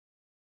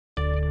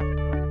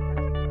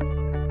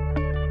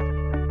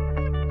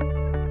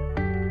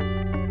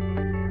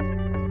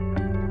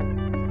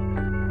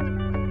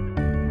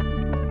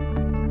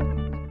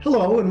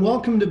Hello, and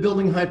welcome to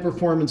Building High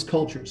Performance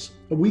Cultures,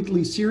 a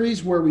weekly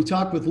series where we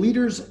talk with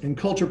leaders and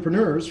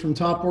culturepreneurs from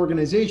top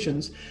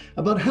organizations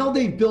about how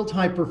they've built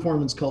high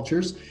performance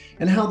cultures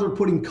and how they're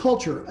putting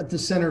culture at the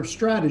center of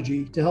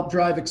strategy to help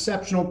drive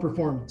exceptional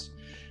performance.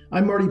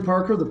 I'm Marty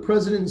Parker, the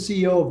President and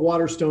CEO of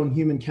Waterstone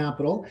Human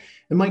Capital,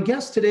 and my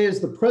guest today is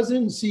the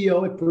President and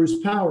CEO at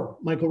Bruce Power,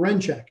 Michael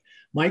Rencheck.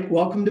 Mike,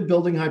 welcome to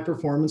Building High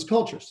Performance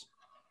Cultures.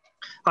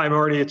 Hi,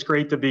 Marty. It's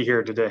great to be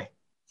here today.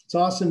 It's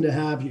awesome to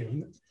have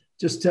you.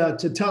 Just to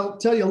tell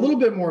you a little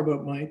bit more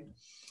about Mike.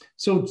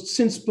 So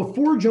since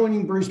before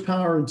joining Bruce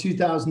Power in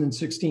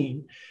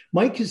 2016,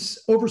 Mike has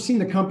overseen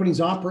the company's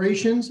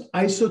operations,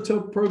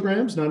 isotope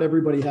programs, not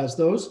everybody has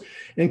those,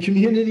 and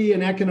community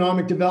and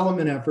economic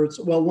development efforts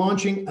while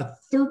launching a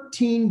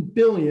 $13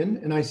 billion,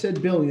 and I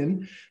said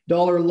billion,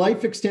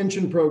 life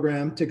extension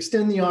program to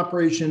extend the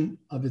operation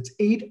of its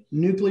 8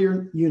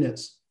 nuclear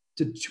units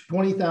to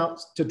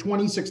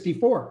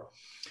 2064.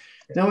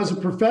 Now, as a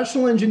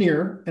professional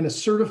engineer and a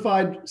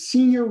certified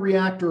senior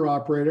reactor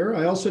operator,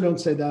 I also don't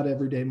say that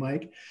every day,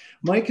 Mike.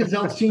 Mike has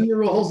held senior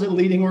roles at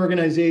leading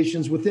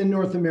organizations within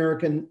North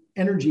American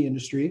energy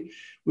industry,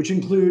 which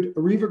include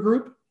Areva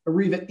Group,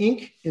 Areva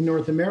Inc. in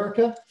North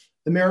America,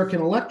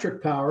 American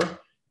Electric Power,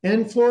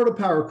 and Florida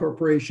Power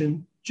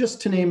Corporation, just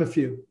to name a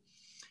few.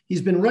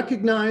 He's been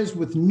recognized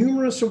with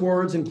numerous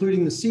awards,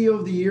 including the CEO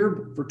of the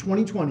Year for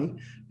 2020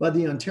 by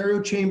the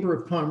Ontario Chamber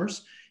of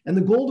Commerce, and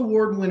the Gold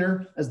Award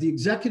winner as the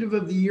Executive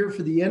of the Year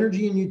for the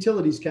Energy and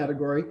Utilities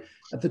category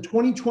at the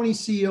 2020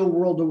 CEO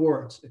World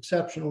Awards.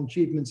 Exceptional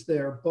achievements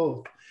there,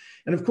 both.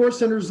 And of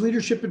course, under his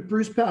leadership at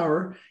Bruce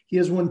Power, he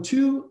has won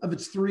 2 of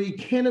its 3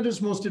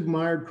 Canada's Most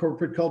Admired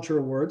Corporate Culture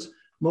Awards,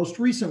 most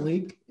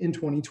recently in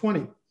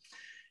 2020.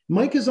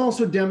 Mike has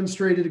also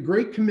demonstrated a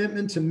great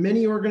commitment to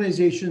many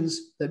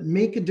organizations that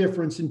make a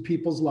difference in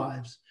people's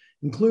lives,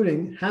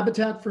 including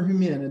Habitat for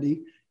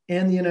Humanity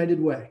and the United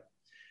Way.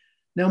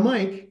 Now,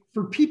 Mike,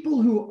 for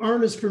people who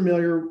aren't as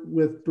familiar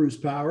with Bruce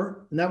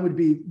Power, and that would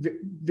be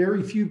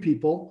very few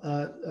people,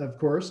 of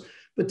course,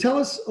 but tell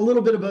us a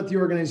little bit about the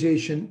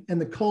organization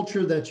and the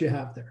culture that you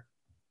have there.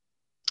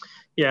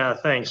 Yeah,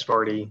 thanks,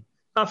 Marty.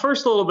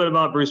 First, a little bit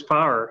about Bruce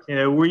Power.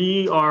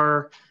 We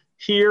are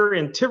here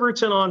in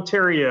Tiverton,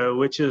 Ontario,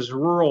 which is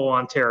rural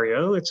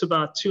Ontario. It's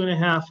about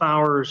 2.5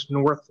 hours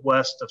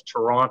northwest of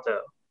Toronto.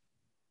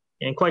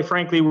 And quite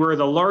frankly, we're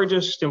the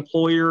largest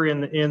employer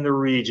in the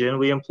region.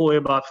 We employ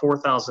about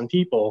 4,000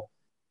 people.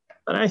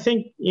 But I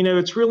think,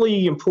 it's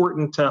really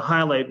important to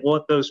highlight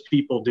what those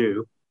people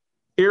do.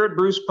 Here at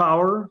Bruce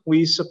Power,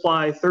 we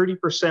supply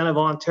 30% of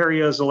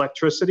Ontario's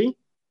electricity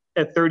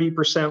at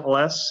 30%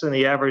 less than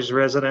the average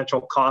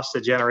residential cost to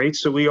generate.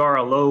 So we are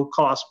a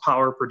low-cost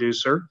power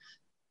producer.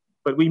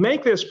 But we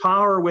make this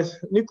power with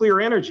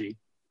nuclear energy.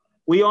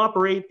 We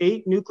operate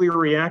 8 nuclear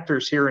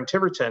reactors here in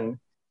Tiverton.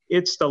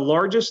 It's the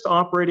largest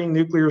operating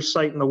nuclear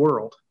site in the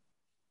world.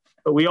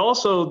 But we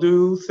also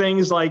do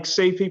things like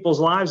save people's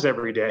lives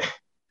every day.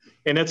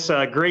 And it's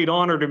a great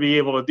honor to be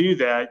able to do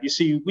that. You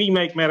see, we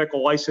make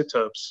medical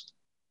isotopes.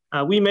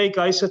 We make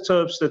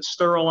isotopes that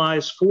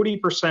sterilize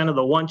 40% of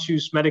the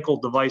once-use medical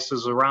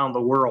devices around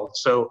the world.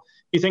 So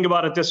you think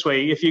about it this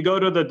way. If you go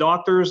to the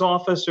doctor's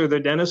office or the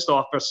dentist's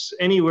office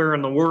anywhere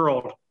in the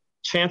world,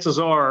 chances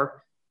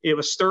are it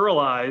was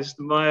sterilized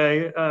by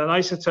an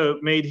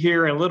isotope made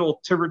here in little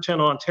Tiverton,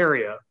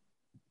 Ontario.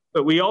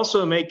 But we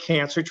also make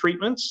cancer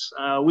treatments.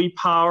 We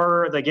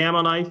power the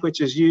Gamma Knife, which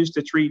is used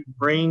to treat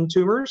brain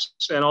tumors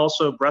and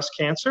also breast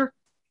cancer.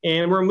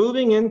 And we're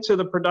moving into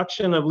the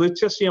production of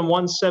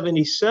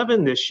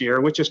lutetium-177 this year,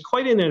 which is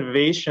quite an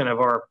innovation of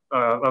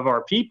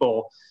our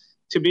people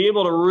to be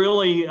able to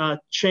really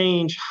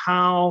change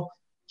how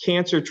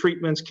cancer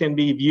treatments can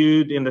be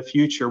viewed in the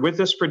future. With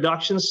this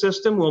production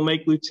system, we'll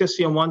make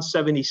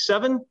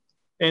lutetium-177,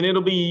 and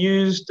it'll be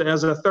used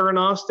as a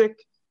theranostic,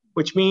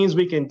 which means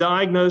we can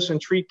diagnose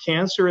and treat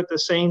cancer at the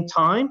same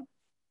time,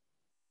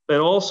 but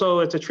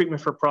also it's a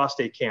treatment for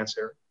prostate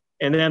cancer.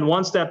 And then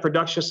once that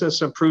production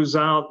system proves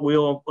out,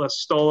 we'll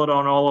install it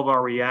on all of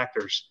our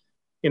reactors.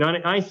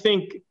 I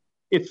think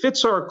it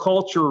fits our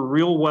culture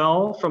real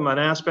well from an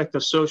aspect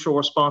of social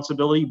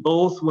responsibility,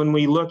 both when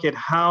we look at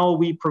how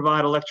we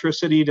provide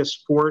electricity to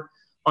support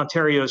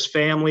Ontario's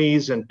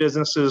families and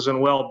businesses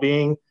and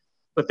well-being,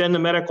 but then the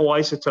medical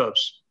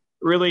isotopes.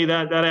 Really,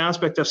 that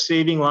aspect of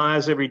saving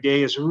lives every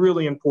day is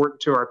really important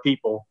to our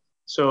people.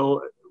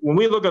 So when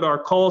we look at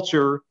our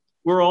culture,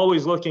 we're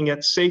always looking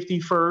at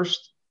safety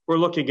first. We're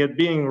looking at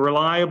being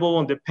reliable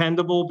and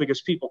dependable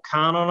because people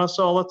count on us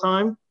all the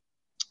time.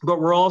 But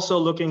we're also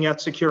looking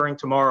at securing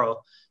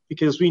tomorrow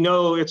because we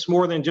know it's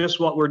more than just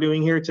what we're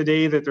doing here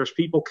today, that there's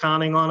people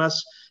counting on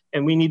us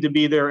and we need to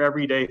be there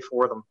every day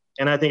for them.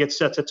 And I think it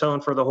sets a tone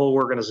for the whole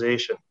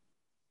organization.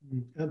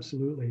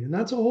 Absolutely. And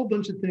that's a whole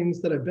bunch of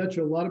things that I bet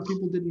you a lot of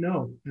people didn't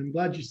know. I'm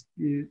glad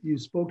you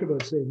spoke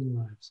about saving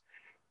lives.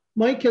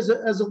 Mike, as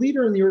a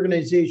leader in the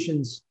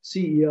organization's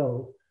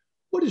CEO,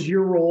 what is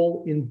your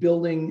role in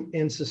building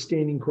and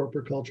sustaining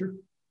corporate culture?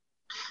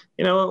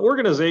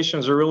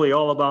 Organizations are really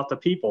all about the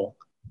people.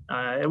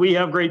 We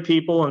have great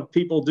people, and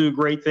people do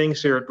great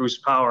things here at Bruce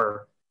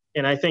Power.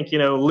 And I think,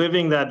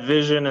 living that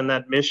vision and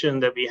that mission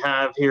that we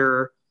have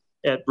here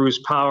at Bruce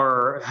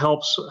Power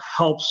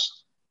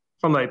helps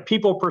from a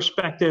people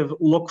perspective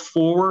look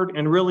forward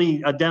and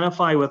really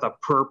identify with a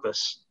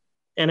purpose.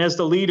 And as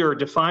the leader,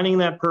 defining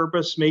that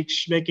purpose,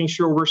 making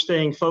sure we're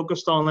staying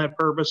focused on that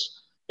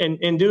purpose,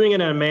 and doing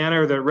it in a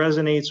manner that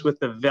resonates with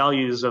the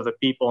values of the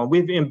people. And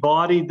we've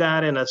embodied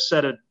that in a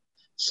set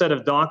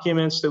of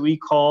documents that we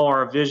call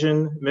our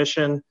vision,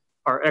 mission,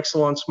 our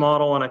excellence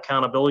model, and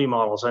accountability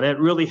models. And it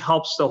really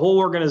helps the whole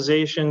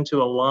organization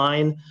to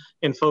align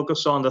and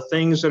focus on the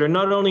things that are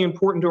not only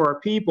important to our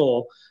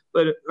people,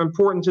 but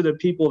important to the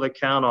people that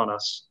count on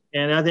us.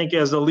 And I think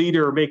as the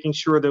leader, making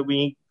sure that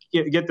we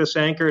get this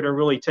anchored and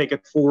really take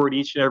it forward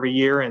each and every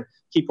year and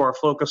keep our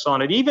focus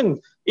on it, even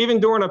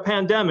during a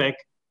pandemic,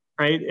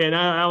 right? And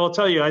I will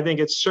tell you, I think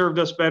it's served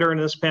us better in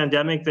this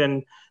pandemic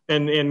than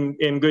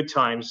in good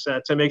times,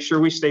 to make sure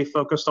we stay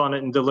focused on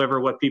it and deliver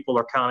what people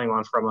are counting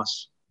on from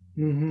us.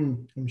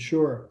 I'm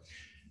sure.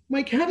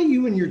 Mike, how do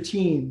you and your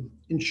team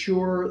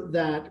ensure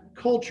that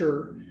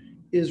culture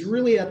is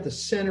really at the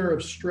center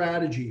of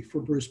strategy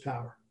for Bruce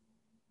Power?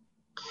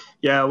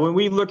 Yeah, when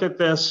we look at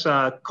this,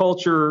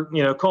 culture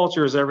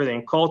is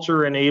everything.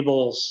 Culture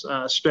enables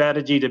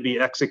strategy to be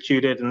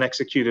executed and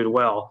executed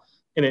well.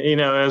 And,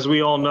 as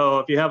we all know,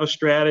 if you have a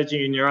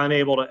strategy and you're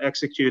unable to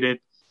execute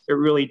it, it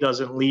really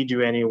doesn't lead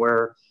you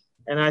anywhere.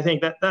 And I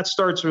think that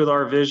starts with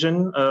our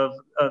vision of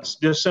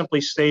just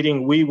simply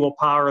stating we will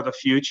power the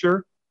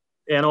future,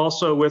 and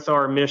also with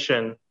our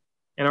mission.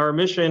 And our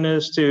mission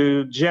is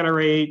to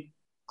generate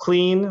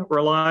clean,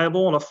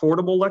 reliable, and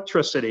affordable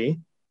electricity,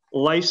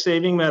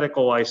 life-saving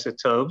medical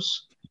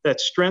isotopes that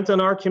strengthen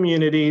our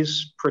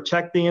communities,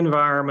 protect the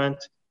environment,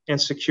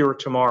 and secure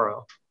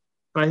tomorrow.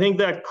 And I think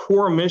that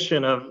core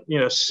mission of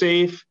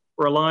safe,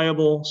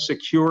 reliable,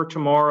 secure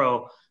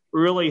tomorrow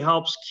really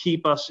helps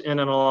keep us in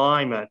an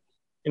alignment.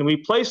 And we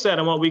place that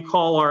in what we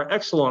call our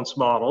excellence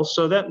model.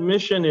 So that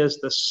mission is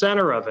the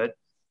center of it.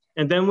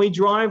 And then we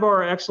drive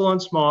our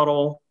excellence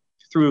model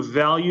through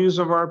values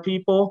of our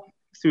people,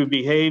 through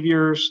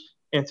behaviors,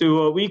 and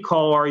through what we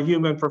call our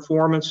human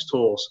performance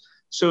tools.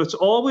 So it's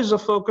always a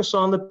focus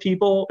on the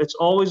people. It's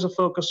always a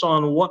focus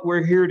on what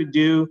we're here to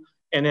do,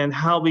 and then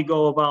how we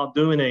go about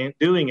doing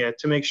it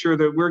to make sure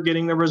that we're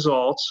getting the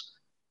results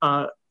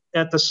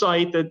at the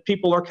site that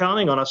people are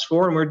counting on us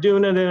for. And we're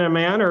doing it in a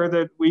manner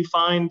that we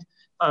find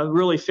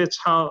really fits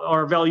how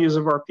our values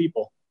of our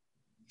people.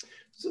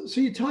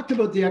 So you talked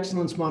about the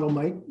excellence model,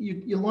 Mike.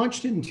 You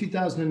launched it in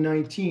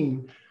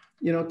 2019.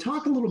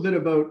 Talk a little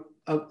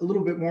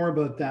bit more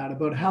about that,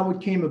 about how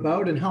it came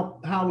about and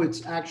how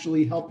it's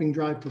actually helping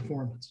drive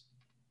performance.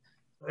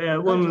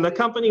 When the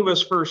company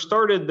was first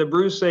started, the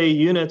Bruce A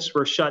units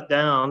were shut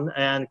down,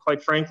 and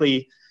quite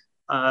frankly,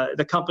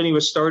 the company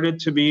was started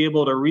to be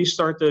able to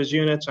restart those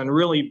units and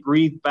really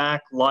breathe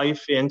back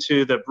life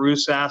into the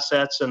Bruce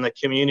assets and the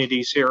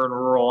communities here in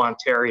rural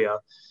Ontario.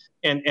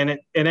 And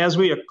as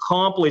we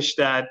accomplished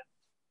that,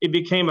 it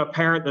became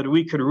apparent that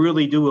we could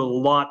really do a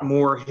lot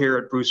more here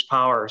at Bruce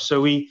Power.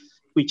 So we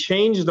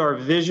changed our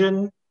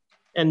vision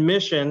and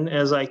mission,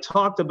 as I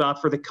talked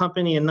about, for the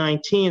company in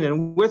 19.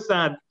 And with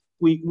that,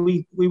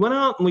 we went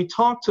out and we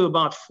talked to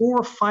about 400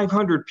 or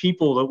 500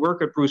 people that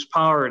work at Bruce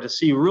Power to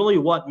see really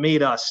what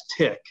made us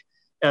tick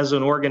as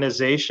an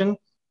organization.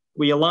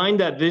 We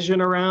aligned that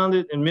vision around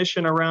it and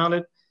mission around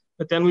it,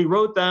 but then we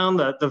wrote down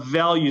the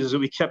values that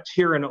we kept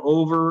hearing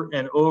over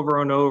and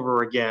over and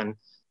over again.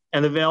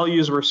 And the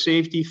values were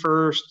safety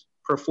first,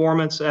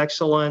 performance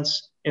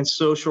excellence, and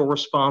social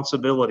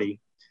responsibility.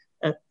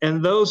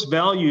 And those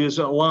values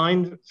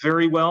aligned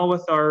very well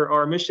with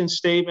our mission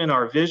statement,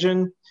 our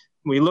vision.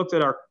 We looked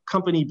at our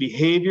company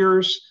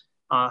behaviors,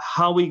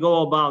 how we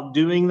go about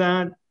doing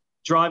that,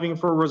 driving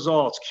for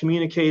results,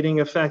 communicating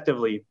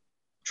effectively,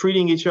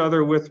 treating each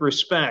other with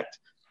respect,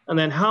 and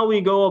then how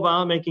we go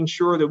about making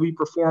sure that we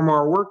perform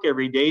our work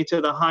every day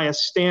to the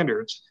highest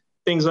standards.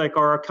 Things like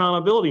our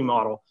accountability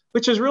model,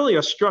 which is really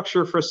a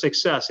structure for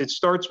success. It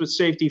starts with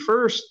safety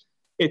first.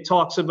 It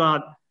talks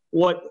about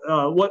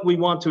what we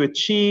want to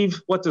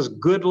achieve, what does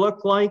good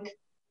look like,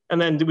 and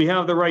then do we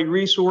have the right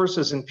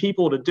resources and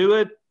people to do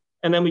it?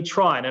 And then we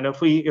try it. And if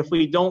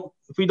we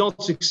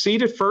don't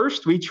succeed at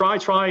first, we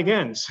try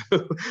again.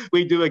 So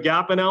we do a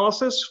gap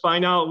analysis,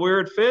 find out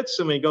where it fits,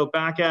 and we go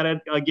back at it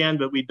again,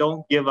 but we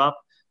don't give up.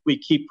 We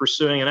keep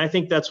pursuing. And I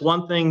think that's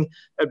one thing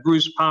at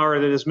Bruce Power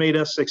that has made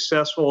us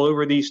successful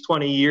over these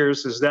 20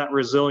 years is that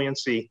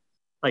resiliency.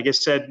 Like I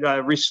said,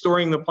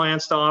 restoring the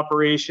plants to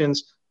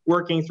operations,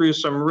 working through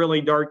some really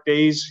dark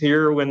days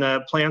here when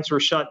the plants were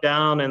shut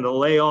down and the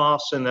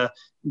layoffs and the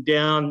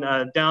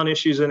down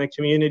issues in the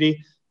community.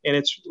 And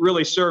it's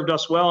really served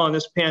us well in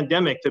this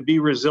pandemic to be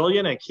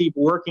resilient and keep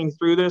working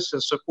through this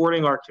and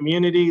supporting our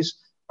communities,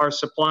 our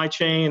supply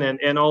chain,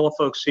 and all the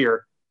folks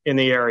here in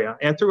the area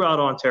and throughout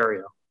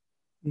Ontario.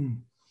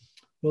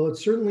 Well,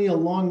 it's certainly a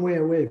long way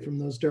away from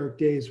those dark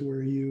days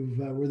where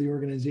where the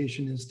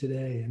organization is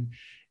today,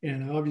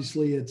 and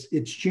obviously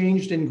it's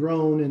changed and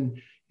grown,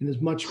 and and is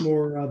much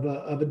more of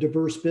a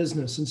diverse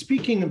business. And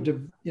speaking of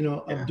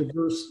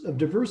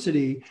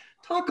diversity,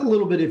 talk a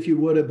little bit, if you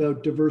would,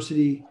 about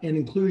diversity and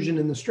inclusion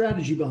and the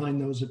strategy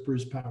behind those at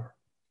Bruce Power.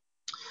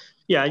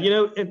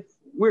 Yeah,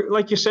 we're,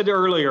 like you said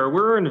earlier,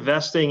 we're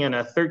investing in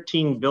a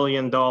 $13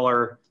 billion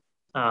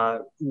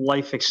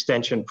life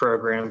extension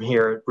program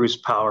here at Bruce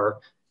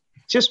Power.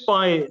 Just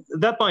by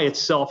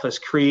itself is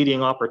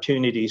creating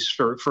opportunities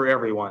for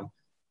everyone.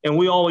 And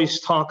we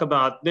always talk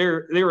about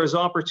there is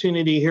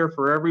opportunity here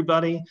for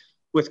everybody.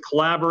 With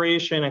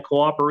collaboration and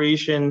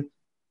cooperation,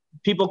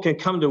 people can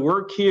come to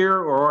work here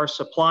or our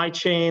supply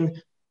chain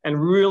and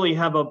really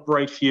have a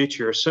bright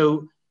future.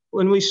 So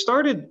when we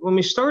started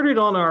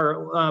on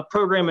our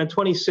program in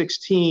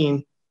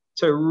 2016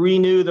 to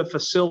renew the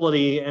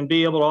facility and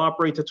be able to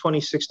operate to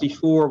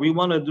 2064, we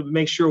wanted to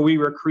make sure we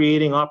were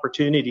creating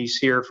opportunities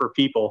here for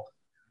people,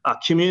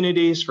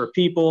 communities, for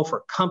people,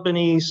 for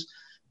companies.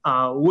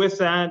 With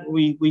that,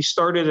 we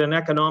started an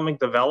economic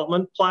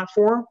development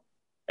platform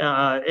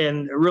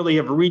and really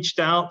have reached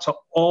out to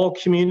all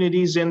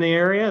communities in the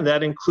area.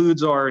 That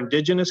includes our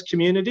indigenous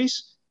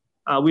communities.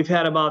 We've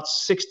had about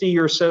 60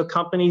 or so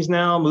companies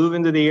now move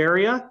into the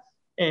area.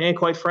 And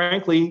quite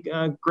frankly,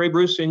 Grey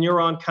Bruce and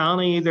Huron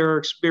County, they're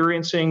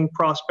experiencing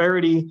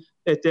prosperity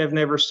that they've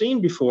never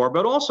seen before,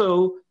 but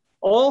also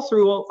all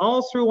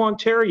through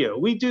Ontario.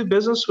 We do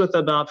business with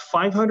about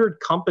 500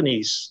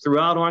 companies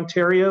throughout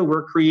Ontario.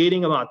 We're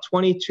creating about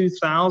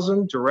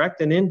 22,000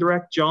 direct and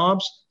indirect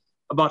jobs,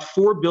 about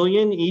 $4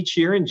 billion each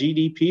year in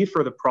GDP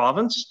for the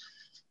province.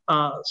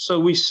 So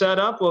we set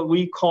up what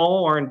we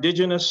call our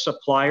Indigenous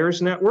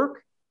Suppliers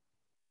Network.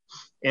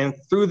 And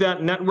through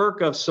that network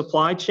of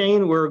supply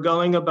chain, we're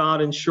going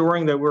about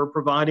ensuring that we're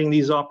providing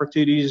these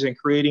opportunities and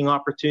creating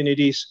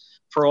opportunities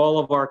for all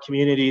of our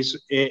communities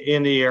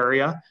in the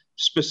area.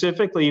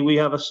 Specifically, we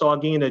have a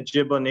Saugeen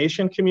Ojibwa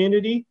Nation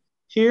community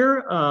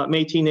here,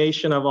 Métis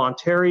Nation of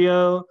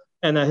Ontario,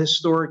 and a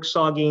historic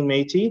Saugeen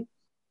Métis.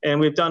 And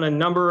we've done a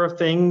number of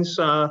things.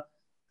 And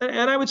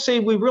I would say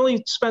we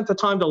really spent the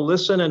time to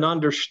listen and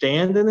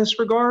understand in this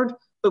regard.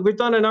 But we've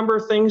done a number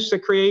of things to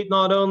create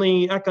not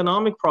only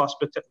economic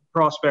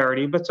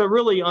prosperity, but to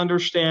really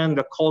understand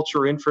the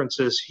culture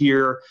inferences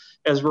here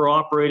as we're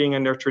operating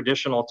in their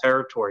traditional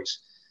territories.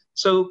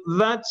 So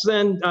that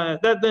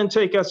then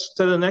take us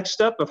to the next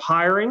step of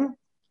hiring.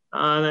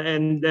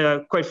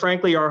 Quite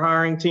frankly, our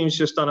hiring team's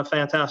just done a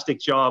fantastic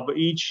job.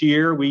 Each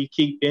year, we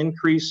keep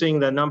increasing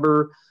the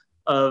number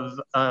of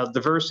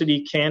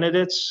diversity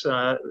candidates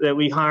that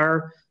we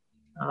hire.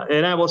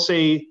 And I will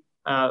say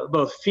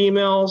both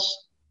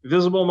females,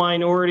 visible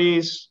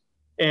minorities,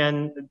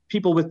 and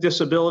people with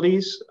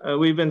disabilities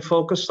we've been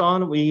focused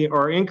on. We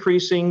are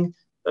increasing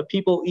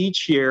people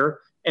each year,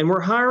 and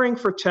we're hiring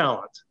for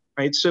talent,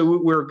 right? So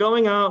we're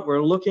going out,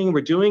 we're looking,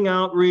 we're doing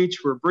outreach,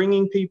 we're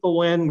bringing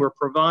people in, we're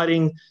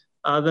providing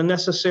the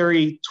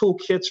necessary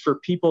toolkits for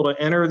people to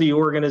enter the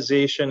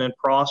organization and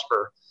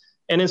prosper.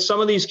 And in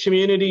some of these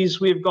communities,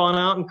 we've gone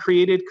out and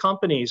created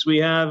companies. We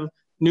have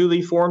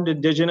newly formed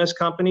Indigenous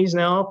companies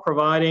now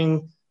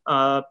providing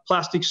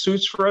plastic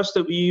suits for us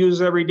that we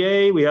use every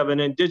day. We have an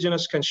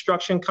Indigenous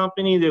construction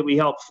company that we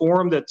help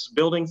form that's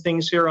building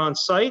things here on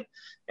site.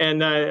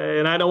 And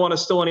I don't want to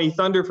steal any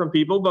thunder from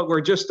people, but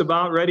we're just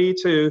about ready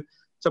to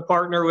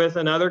partner with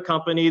another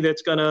company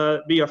that's going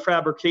to be a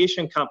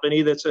fabrication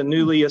company that's a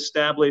newly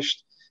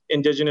established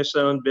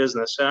Indigenous-owned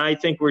business. And I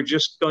think we're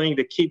just going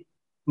to keep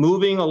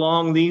moving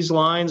along these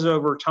lines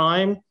over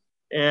time,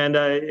 and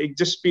it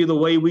just be the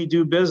way we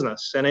do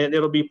business. And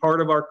it'll be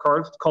part of our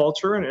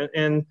culture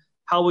and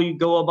how we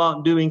go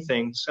about doing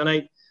things. And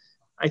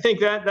I think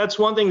that's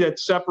one thing that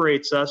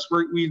separates us.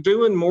 We're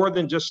doing more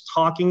than just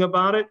talking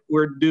about it,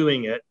 we're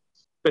doing it.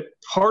 But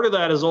part of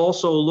that is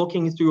also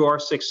looking through our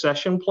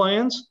succession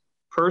plans,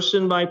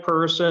 person by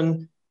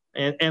person,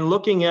 and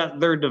looking at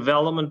their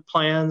development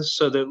plans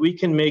so that we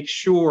can make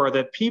sure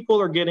that people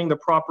are getting the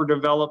proper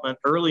development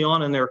early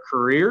on in their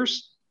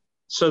careers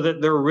so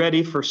that they're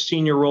ready for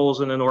senior roles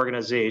in an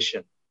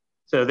organization.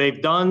 So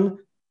they've done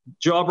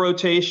job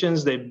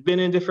rotations, they've been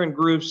in different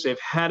groups, they've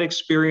had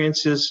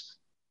experiences,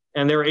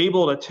 and they're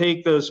able to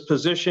take those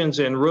positions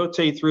and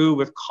rotate through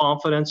with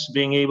confidence,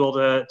 being able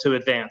to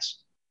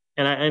advance.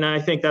 And I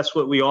think that's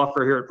what we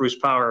offer here at Bruce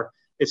Power.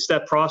 It's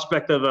that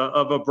prospect of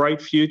a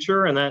bright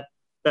future, and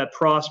that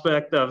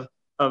prospect of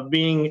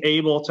being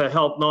able to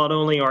help not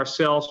only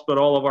ourselves, but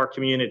all of our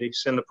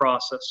communities in the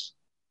process.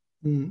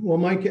 Well,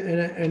 Mike,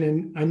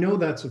 and I know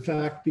that's a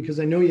fact because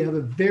I know you have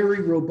a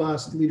very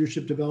robust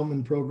leadership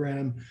development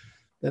program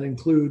that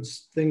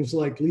includes things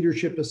like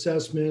leadership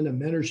assessment, a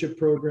mentorship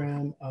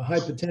program, a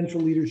high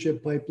potential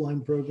leadership pipeline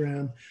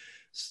program.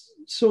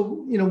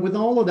 So, with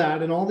all of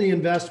that and all the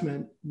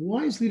investment,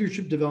 why is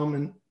leadership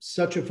development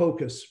such a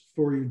focus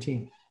for your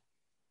team?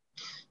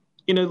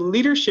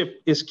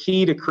 Leadership is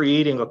key to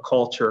creating a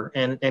culture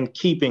and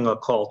keeping a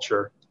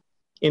culture.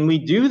 And we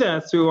do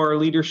that through our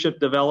leadership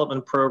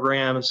development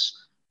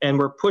programs, and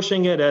we're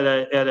pushing it at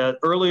an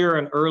earlier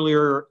and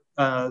earlier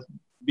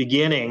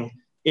beginning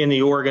in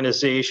the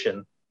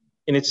organization.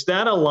 And it's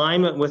that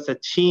alignment with the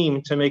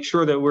team to make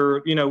sure that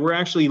we're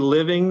actually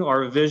living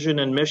our vision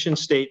and mission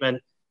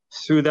statement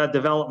through that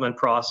development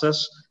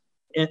process.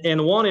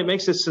 And one, it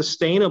makes it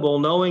sustainable,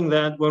 knowing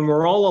that when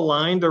we're all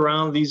aligned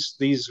around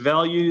these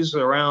values,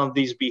 around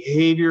these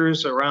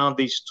behaviors, around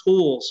these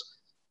tools,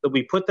 that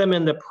we put them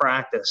into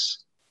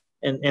practice.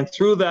 And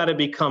through that, it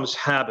becomes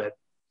habit.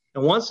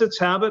 And once it's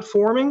habit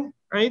forming,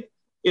 right,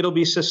 it'll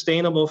be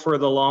sustainable for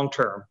the long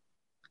term.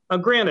 Now,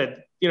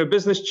 granted,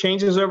 business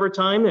changes over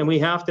time, and we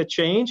have to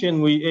change,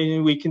 and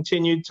we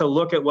continue to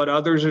look at what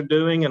others are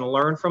doing and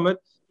learn from it.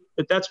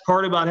 But that's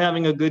part about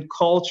having a good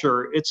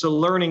culture. It's a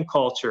learning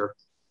culture.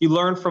 You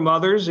learn from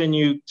others, and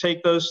you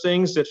take those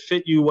things that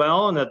fit you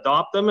well and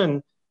adopt them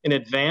and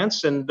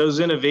advance. And those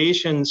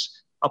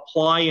innovations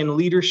apply in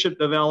leadership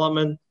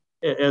development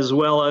as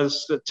well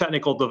as the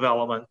technical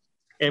development.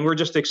 And we're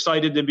just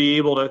excited to be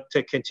able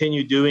to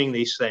continue doing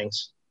these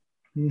things.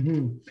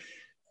 Mm-hmm.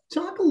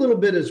 Talk a little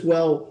bit as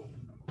well,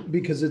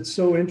 because it's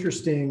so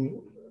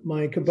interesting,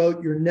 Mike,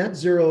 about your net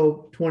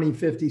zero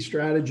 2050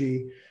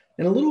 strategy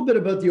and a little bit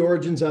about the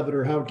origins of it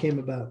or how it came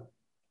about.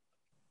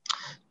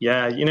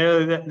 Yeah,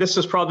 this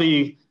is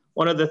probably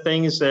one of the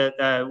things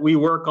that we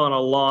work on a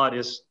lot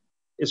is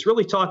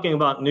really talking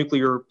about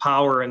nuclear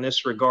power in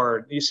this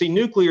regard. You see,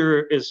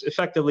 nuclear is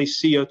effectively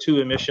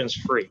CO2 emissions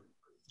free.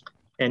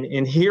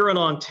 And here in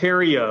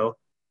Ontario,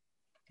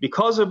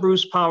 because of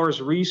Bruce Power's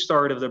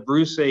restart of the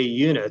Bruce A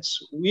units,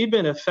 we've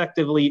been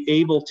effectively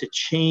able to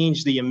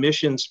change the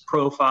emissions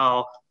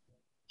profile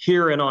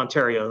here in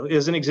Ontario.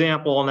 As an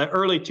example, in the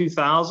early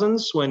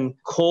 2000s, when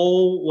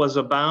coal was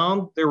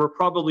abound, there were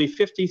probably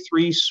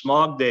 53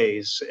 smog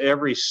days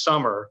every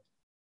summer.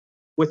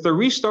 With the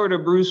restart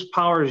of Bruce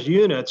Power's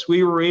units,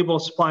 we were able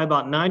to supply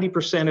about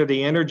 90% of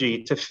the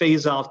energy to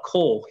phase out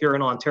coal here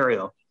in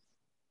Ontario.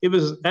 It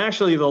was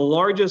actually the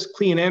largest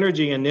clean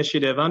energy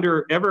initiative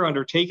ever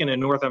undertaken in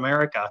North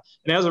America.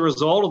 And as a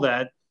result of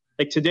that,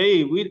 like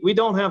today, we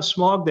don't have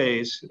smog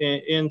days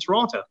in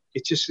Toronto.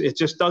 It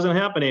just doesn't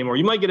happen anymore.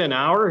 You might get an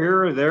hour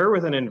here or there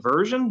with an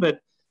inversion,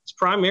 but it's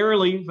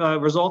primarily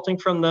resulting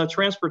from the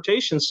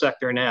transportation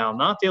sector now,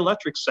 not the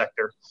electric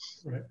sector.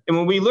 Right. And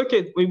when we look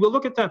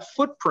at that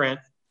footprint,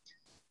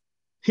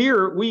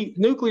 here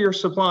nuclear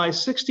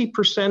supplies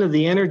 60% of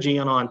the energy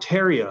in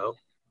Ontario.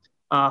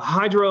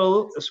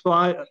 Hydro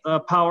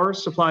power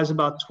supplies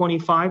about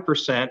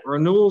 25%.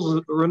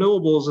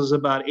 Renewables is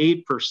about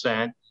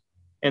 8%.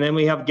 And then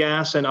we have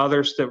gas and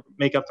others to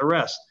make up the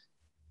rest.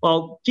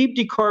 Well, deep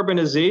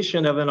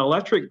decarbonization of an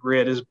electric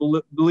grid is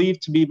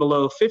believed to be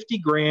below 50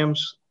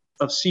 grams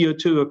of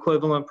CO2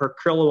 equivalent per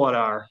kilowatt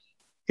hour.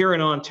 Here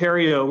in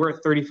Ontario, we're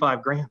at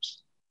 35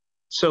 grams.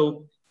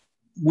 So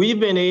we've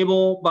been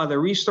able, by the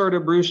restart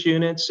of Bruce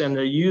units and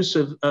the use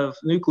of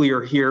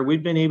nuclear here,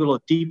 we've been able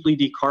to deeply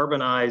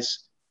decarbonize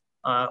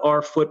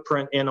our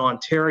footprint in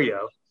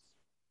Ontario.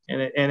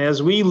 And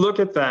as we look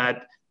at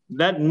that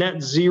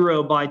net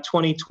zero by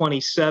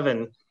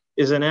 2027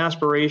 is an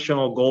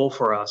aspirational goal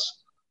for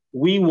us.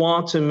 We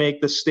want to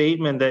make the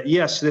statement that,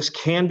 yes, this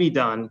can be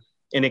done,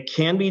 and it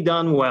can be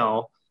done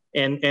well,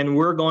 and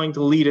we're going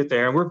to lead it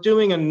there. And we're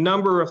doing a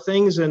number of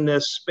things in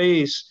this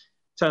space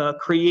to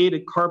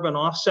create carbon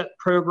offset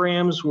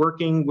programs,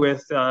 working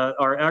with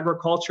our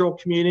agricultural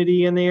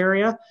community in the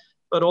area,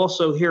 but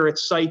also here at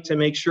site to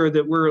make sure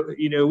that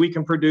we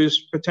can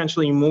produce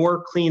potentially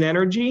more clean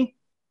energy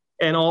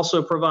and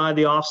also provide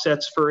the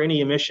offsets for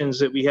any emissions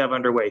that we have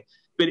underway.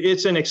 But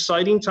it's an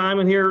exciting time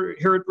in here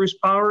at Bruce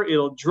Power.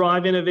 It'll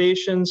drive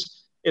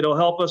innovations. It'll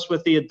help us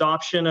with the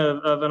adoption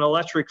of an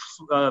electric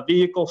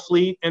vehicle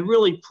fleet and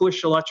really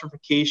push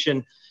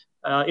electrification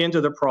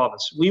into the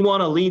province. We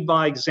want to lead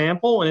by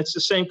example, and it's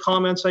the same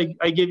comments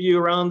I give you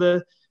around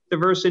the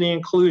diversity and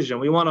inclusion.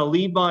 We want to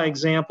lead by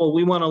example.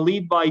 We want to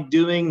lead by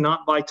doing,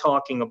 not by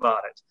talking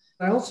about it.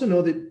 I also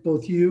know that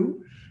both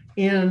you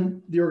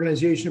and the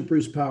organization of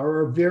Bruce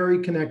Power are very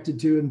connected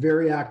to and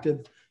very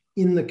active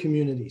in the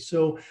community.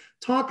 So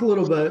talk a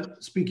little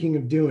bit, speaking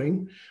of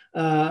doing,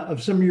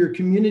 of some of your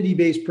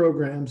community-based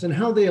programs and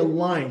how they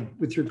align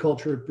with your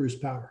culture at Bruce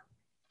Power.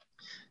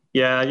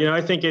 Yeah,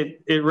 I think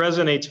it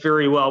resonates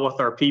very well with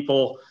our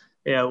people.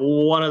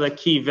 One of the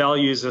key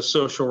values is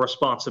social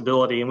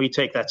responsibility, and we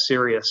take that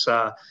serious.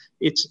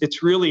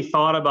 It's really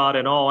thought about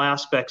in all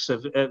aspects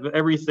of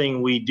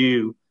everything we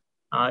do.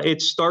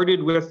 It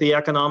started with the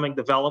economic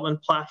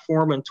development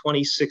platform in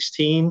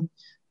 2016.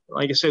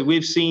 Like I said,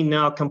 we've seen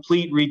now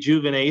complete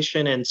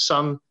rejuvenation in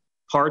some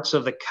parts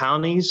of the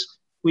counties.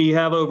 We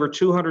have over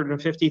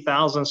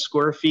 250,000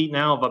 square feet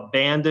now of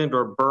abandoned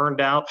or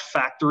burned out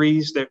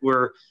factories that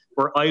were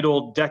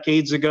idle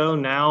decades ago,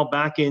 now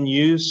back in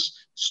use.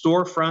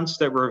 Storefronts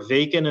that were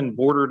vacant and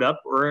boarded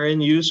up are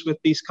in use with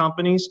these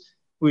companies.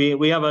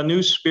 We have a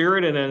new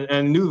spirit and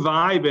a new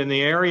vibe in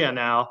the area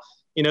now.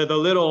 The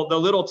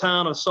little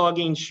town of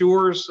Saugeen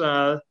Shores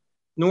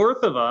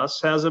north of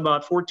us has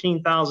about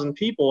 14,000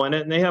 people in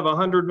it, and they have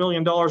 $100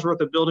 million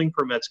worth of building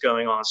permits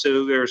going on.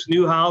 So there's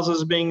new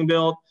houses being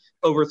built,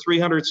 over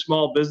 300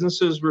 small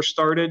businesses were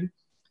started.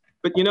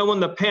 But when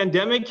the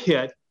pandemic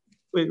hit,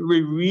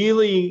 we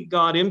really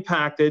got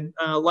impacted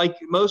like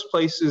most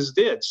places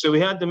did. So we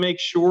had to make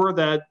sure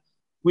that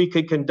we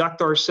could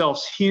conduct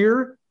ourselves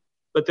here.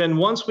 But then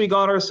once we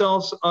got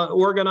ourselves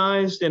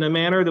organized in a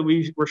manner that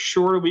we were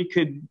sure we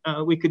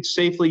could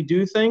safely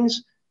do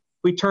things,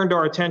 we turned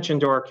our attention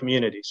to our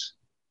communities.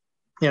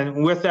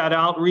 And with that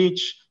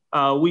outreach,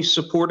 we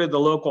supported the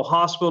local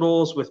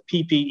hospitals with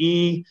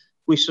PPE.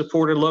 We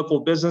supported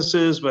local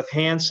businesses with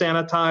hand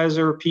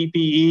sanitizer,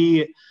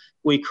 PPE.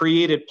 We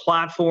created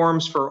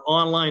platforms for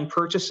online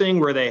purchasing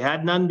where they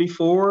had none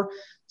before.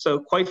 So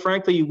quite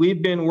frankly,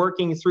 we've been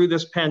working through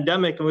this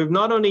pandemic, and we've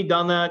not only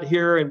done that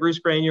here in Bruce,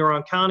 Grey, and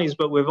Huron counties,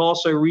 but we've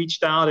also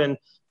reached out in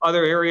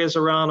other areas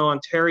around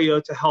Ontario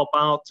to help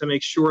out to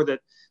make sure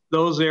that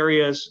those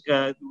areas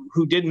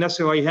who didn't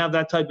necessarily have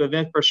that type of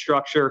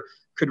infrastructure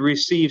could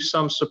receive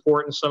some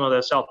support and some of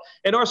this help.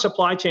 And our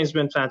supply chain has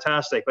been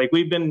fantastic. Like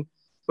when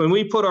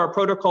we put our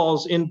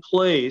protocols in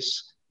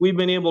place, we've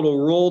been able to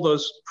roll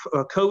those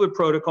COVID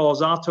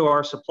protocols out to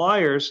our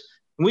suppliers,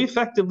 and we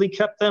effectively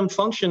kept them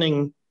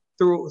functioning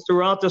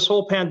throughout this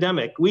whole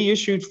pandemic. We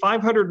issued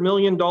 $500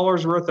 million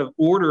worth of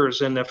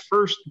orders in the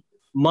first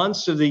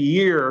months of the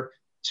year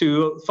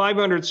to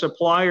 500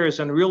 suppliers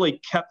and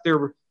really kept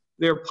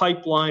their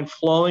pipeline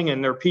flowing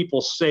and their people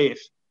safe.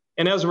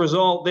 And as a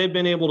result, they've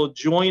been able to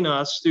join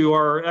us through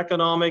our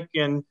economic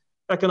recovery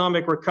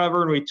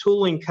and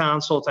retooling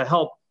council to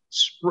help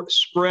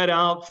spread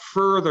out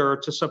further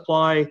to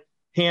supply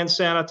hand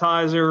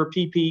sanitizer,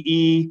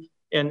 PPE,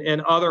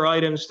 and other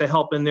items to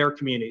help in their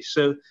communities.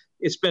 So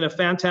it's been a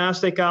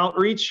fantastic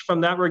outreach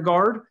from that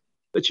regard.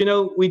 But,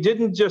 we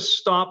didn't just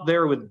stop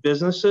there with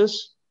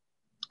businesses.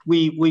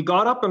 We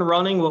got up and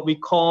running what we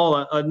call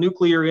a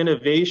Nuclear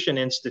Innovation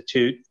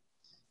Institute.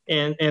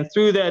 And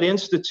through that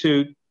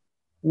institute,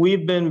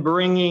 we've been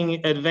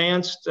bringing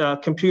advanced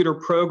computer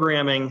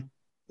programming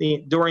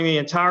during the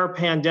entire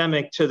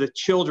pandemic to the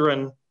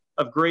children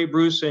of Grey,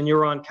 Bruce, and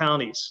Huron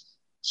counties.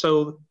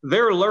 So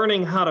they're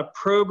learning how to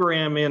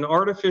program in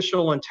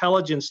artificial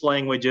intelligence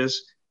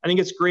languages. I think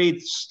it's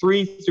grades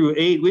 3 through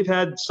 8. We've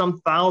had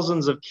some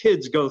thousands of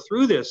kids go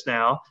through this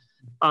now,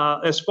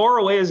 as far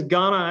away as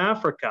Ghana,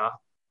 Africa.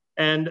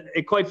 And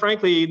quite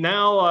frankly,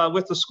 now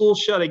with the schools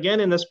shut again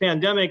in this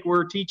pandemic,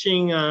 we're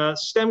teaching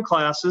STEM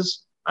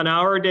classes an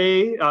hour a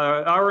day,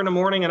 hour in the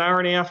morning, an hour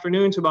in the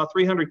afternoon to about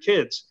 300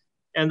 kids.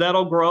 And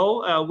that'll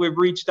grow. We've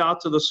reached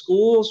out to the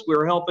schools.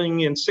 We're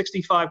helping in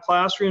 65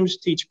 classrooms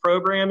teach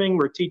programming.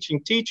 We're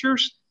teaching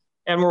teachers,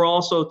 and we're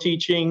also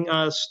teaching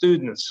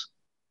students.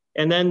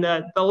 And then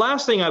the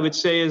last thing I would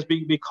say is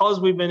because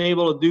we've been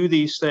able to do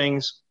these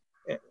things,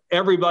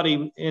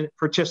 everybody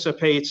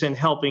participates in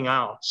helping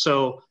out.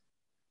 So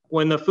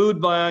when the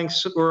food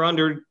banks were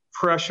under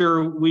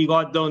pressure, we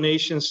got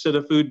donations to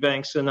the food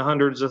banks in the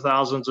hundreds of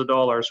thousands of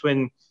dollars.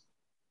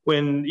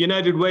 When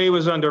United Way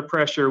was under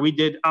pressure, we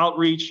did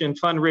outreach and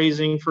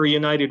fundraising for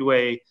United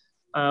Way.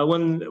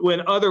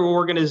 When other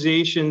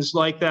organizations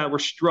like that were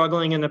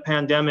struggling in the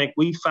pandemic,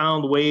 we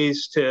found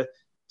ways to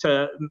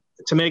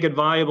make it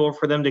viable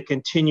for them to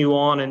continue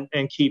on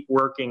and keep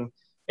working.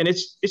 And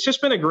it's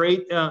just been a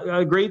great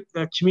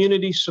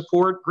community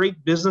support,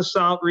 great business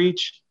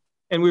outreach,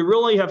 and we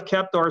really have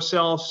kept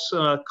ourselves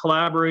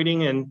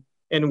collaborating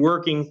and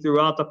working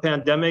throughout the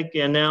pandemic.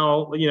 And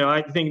now,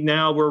 I think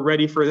now we're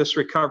ready for this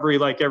recovery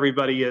like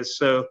everybody is.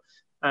 So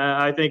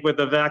I think with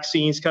the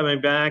vaccines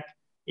coming back,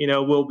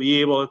 we'll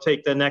be able to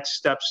take the next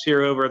steps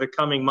here over the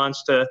coming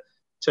months to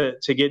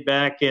get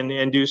back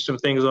and do some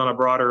things on a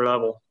broader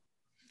level.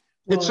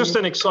 Well, it's just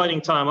an exciting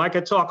time. I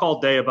could talk all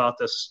day about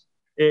this.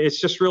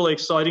 It's just really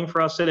exciting for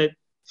us, and it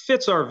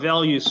fits our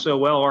values so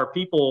well. Our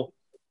people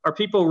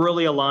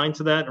really align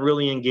to that and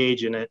really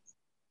engage in it.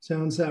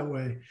 Sounds that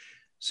way.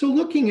 So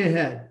looking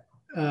ahead,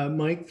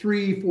 Mike,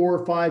 3,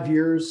 4, 5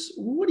 years,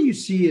 what do you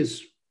see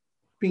as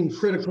being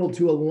critical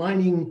to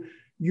aligning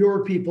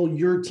your people,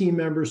 your team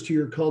members to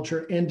your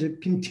culture, and to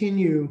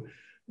continue,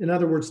 in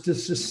other words, to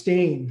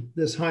sustain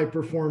this high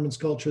performance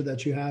culture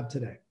that you have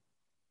today?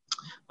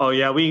 Oh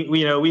yeah,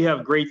 we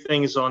have great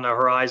things on the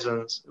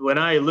horizons. When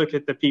I look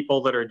at the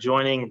people that are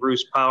joining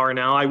Bruce Power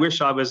now, I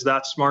wish I was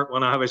that smart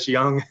when I was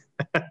young.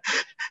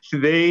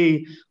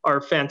 They are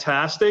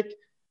fantastic.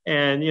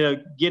 And,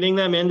 getting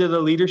them into the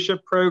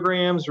leadership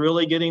programs,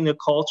 really getting the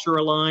culture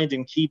aligned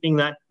and keeping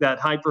that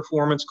high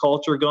performance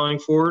culture going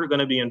forward are going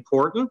to be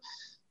important.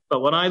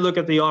 But when I look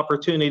at the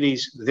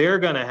opportunities they're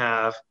going to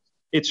have,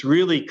 it's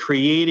really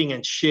creating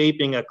and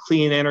shaping a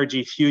clean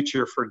energy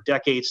future for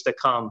decades to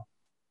come.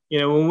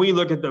 When we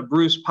look at the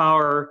Bruce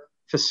Power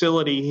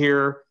facility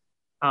here,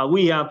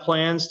 we have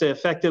plans to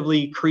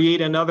effectively create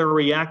another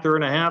reactor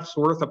and a half's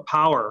worth of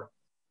power.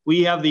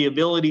 We have the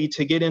ability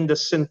to get into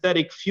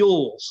synthetic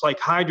fuels like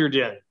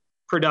hydrogen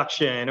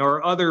production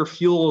or other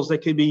fuels that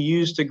could be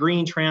used to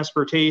green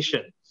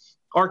transportation.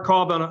 Our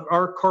carbon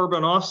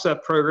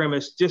offset program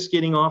is just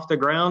getting off the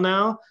ground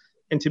now.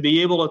 And to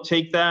be able to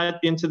take that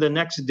into the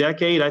next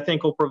decade, I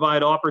think will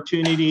provide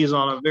opportunities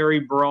on a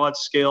very broad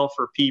scale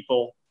for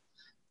people.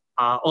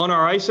 On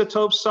our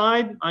isotope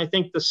side, I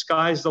think the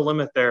sky's the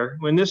limit there.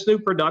 When this new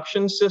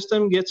production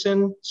system gets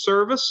in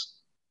service,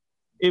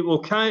 it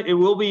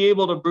will be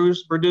able to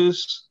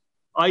produce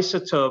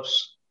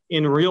isotopes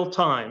in real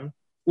time.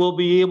 We'll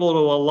be able to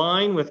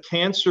align with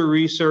cancer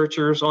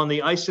researchers on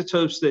the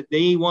isotopes that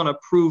they want to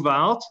prove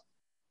out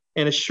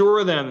and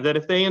assure them that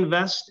if they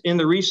invest in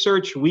the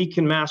research, we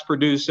can mass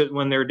produce it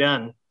when they're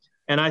done.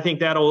 And I think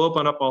that'll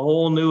open up a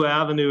whole new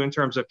avenue in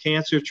terms of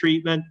cancer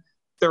treatment,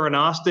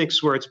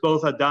 theranostics, where it's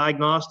both a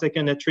diagnostic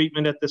and a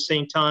treatment at the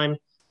same time.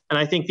 And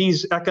I think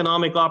these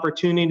economic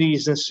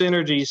opportunities and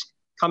synergies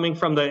coming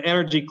from the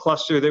energy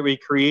cluster that we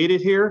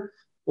created here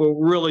will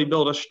really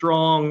build a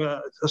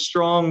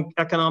strong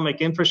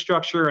economic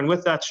infrastructure, and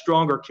with that,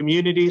 stronger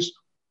communities,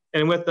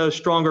 and with those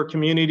stronger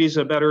communities,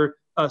 a better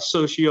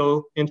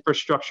socio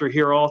infrastructure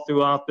here all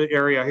throughout the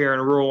area here in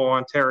rural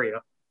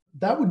Ontario.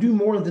 That would do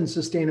more than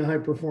sustain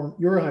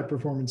your high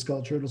performance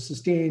culture. It'll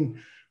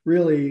sustain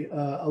really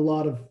a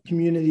lot of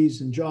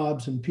communities and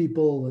jobs and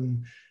people,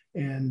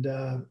 and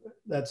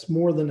that's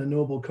more than a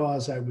noble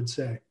cause, I would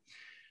say.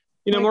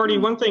 You know, Marty,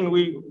 one thing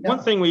we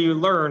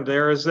learned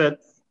there is that,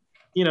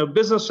 you know,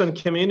 business and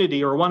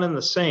community are one and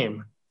the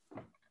same.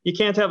 You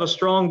can't have a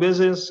strong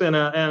business and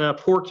a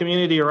poor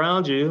community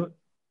around you.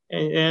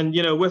 And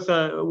you know, with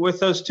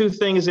those two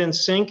things in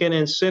sync and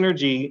in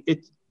synergy,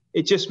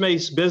 it just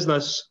makes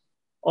business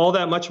all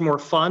that much more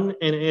fun,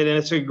 and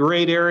it's a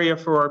great area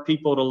for our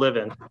people to live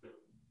in.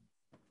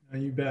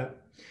 You bet.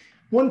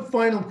 One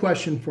final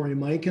question for you,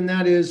 Mike, and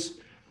that is,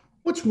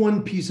 what's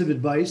one piece of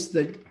advice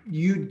that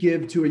you'd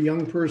give to a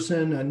young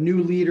person, a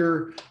new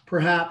leader,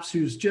 perhaps,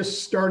 who's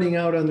just starting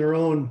out on their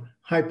own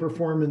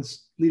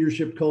high-performance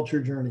leadership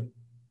culture journey?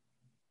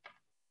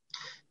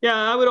 Yeah,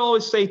 I would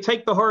always say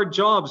take the hard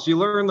jobs. You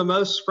learn the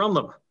most from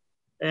them.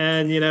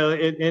 And, you know,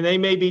 and they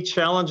may be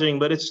challenging,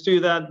 but it's through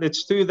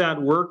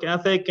that work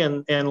ethic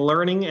and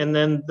learning, and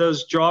then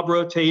those job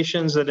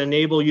rotations that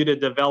enable you to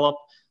develop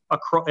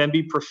and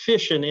be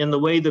proficient in the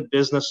way the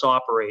business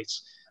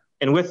operates.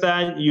 And with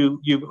that, you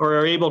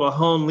are able to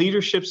hone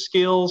leadership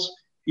skills.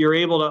 You're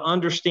able to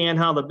understand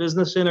how the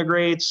business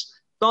integrates,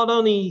 not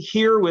only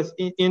here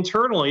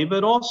internally,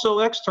 but also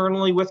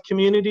externally with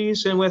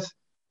communities and with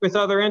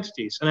other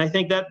entities. And I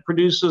think that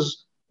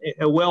produces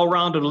a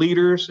well-rounded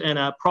leaders and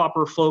a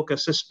proper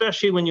focus,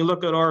 especially when you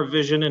look at our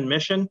vision and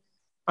mission.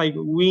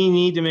 We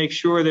need to make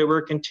sure that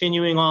we're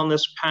continuing on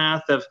this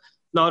path of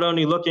not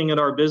only looking at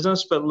our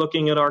business, but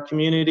looking at our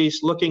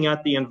communities, looking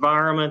at the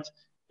environment,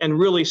 and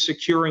really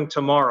securing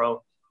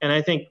tomorrow. And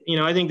I think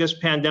this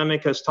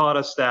pandemic has taught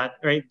us that,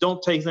 right?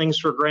 Don't take things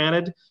for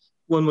granted.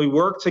 When we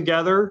work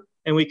together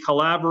and we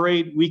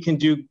collaborate, we can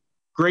do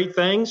great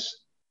things.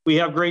 We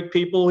have great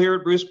people here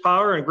at Bruce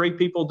Power, and great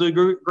people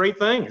do great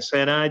things.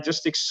 And I'm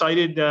just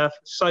excited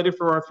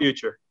for our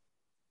future.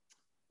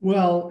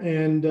 Well,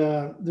 and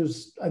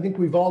I think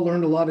we've all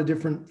learned a lot of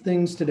different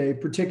things today,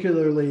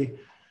 particularly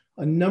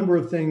a number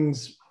of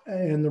things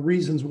and the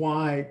reasons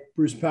why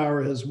Bruce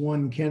Power has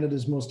won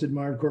Canada's Most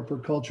Admired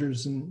Corporate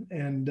Cultures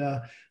and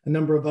a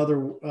number of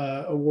other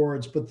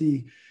awards. But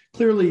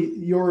clearly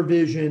your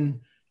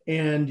vision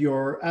and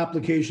your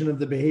application of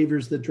the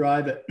behaviors that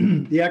drive it,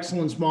 the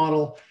excellence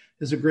model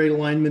is a great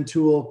alignment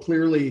tool.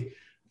 Clearly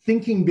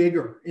thinking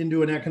bigger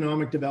into an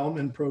economic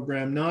development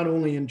program, not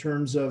only in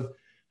terms of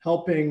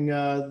helping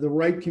the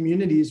right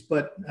communities,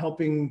 but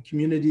helping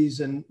communities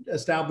and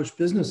established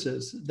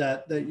businesses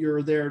that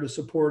you're there to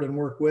support and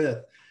work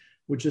with,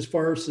 which is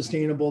far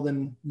sustainable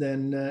than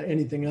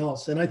anything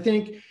else. And I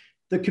think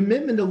the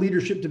commitment to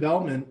leadership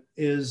development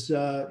is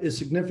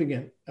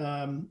significant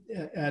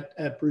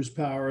at Bruce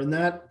Power, and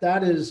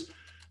that is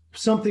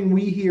something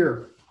we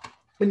hear.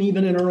 And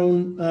even in our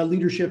own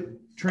leadership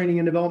training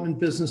and development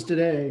business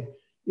today,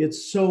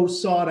 it's so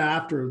sought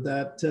after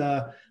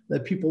that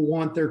people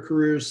want their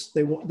careers.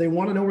 They want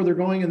to know where they're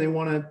going, and they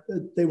want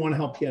to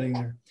help getting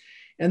there.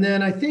 And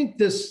then I think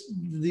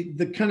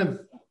the kind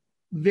of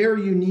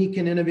very unique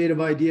and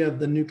innovative idea of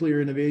the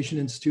Nuclear Innovation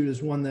Institute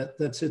is one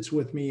that sits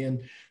with me,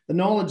 and the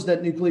knowledge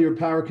that nuclear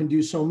power can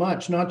do so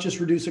much, not just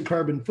reduce a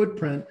carbon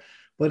footprint,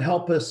 but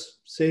help us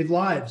save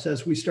lives,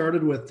 as we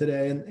started with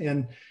today.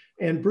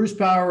 And Bruce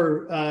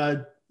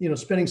Power,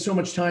 spending so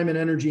much time and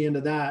energy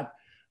into that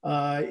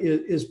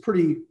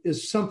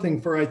is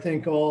something for, I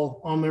think,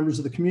 all members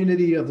of the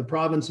community, of the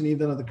province, and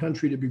even of the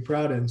country to be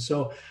proud in.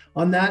 So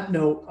on that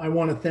note, I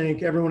want to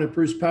thank everyone at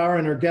Bruce Power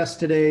and our guest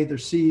today, their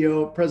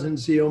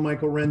President and CEO,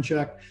 Michael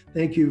Rencheck.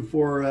 Thank you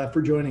for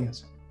joining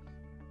us.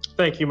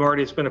 Thank you,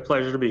 Marty. It's been a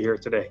pleasure to be here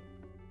today.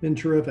 Been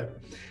terrific.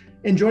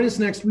 And join us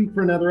next week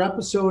for another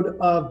episode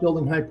of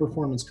Building High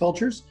Performance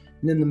Cultures.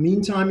 And in the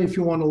meantime, if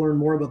you want to learn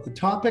more about the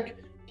topic,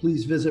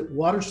 please visit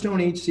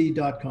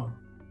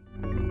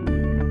waterstonehc.com.